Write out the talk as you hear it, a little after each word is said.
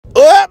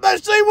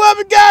let's see what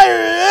we got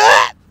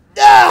here.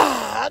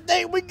 I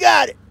think we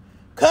got it.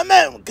 Come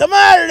out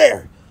of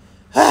there.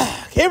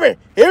 Here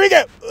we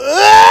go.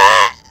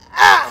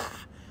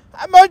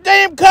 How much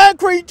damn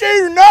concrete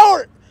you know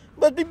it?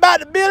 Must be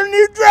about to build a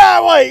new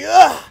driveway.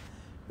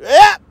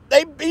 Yep,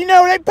 they paid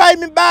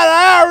me about an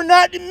hour,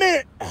 not a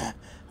minute. I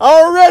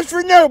don't rush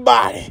for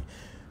nobody.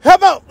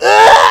 Come on.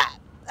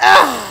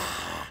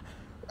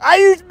 I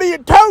used to be a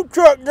tow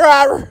truck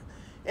driver,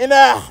 and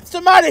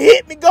somebody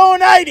hit me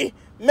going 80,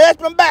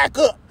 messed my back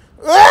up.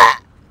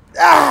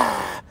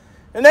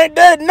 And they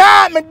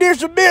denied my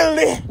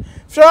disability,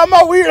 so I'm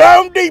over here at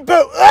Home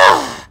Depot.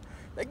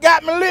 They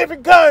got me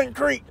lifting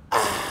concrete.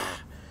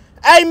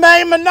 Hey,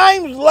 man, my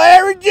name's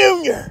Larry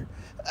Jr.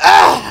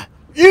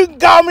 You can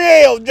call me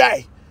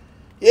LJ.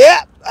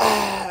 Yep.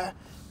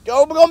 It's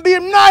gonna be a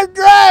nice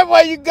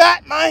driveway you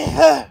got,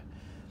 man.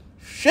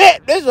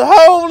 Shit, there's a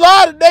whole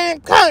lot of damn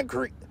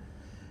concrete.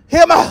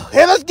 Here,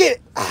 let's get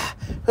it.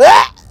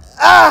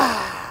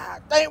 I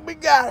think we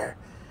got her.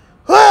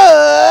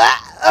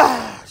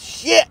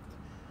 Shit.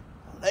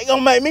 They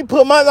gonna make me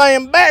put my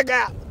damn back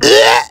out.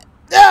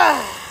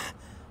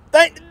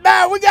 Think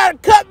we got a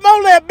couple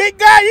more there, big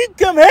guy. You can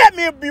come help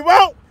me if you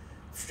want.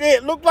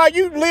 Shit, look like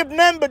you live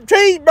nothing but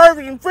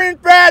cheeseburgers and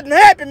french fries and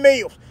Happy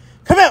Meals.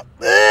 Come on.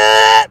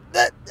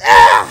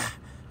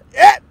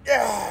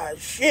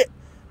 Shit.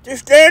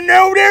 Just standing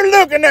over there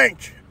looking,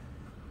 ain't you?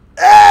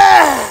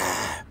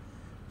 Yeah,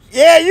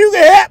 you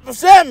can help with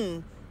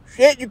something.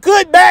 Shit, you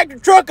could back the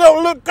truck up a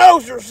little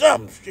closer or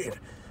something. Shit.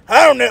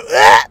 I don't know.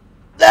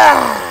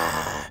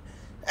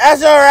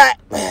 That's all right.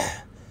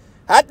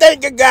 I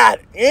think I got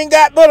it. You ain't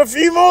got but a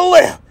few more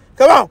left.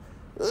 Come on.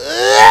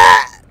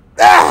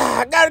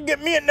 I gotta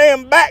get me a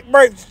damn back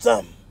brace or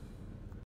something.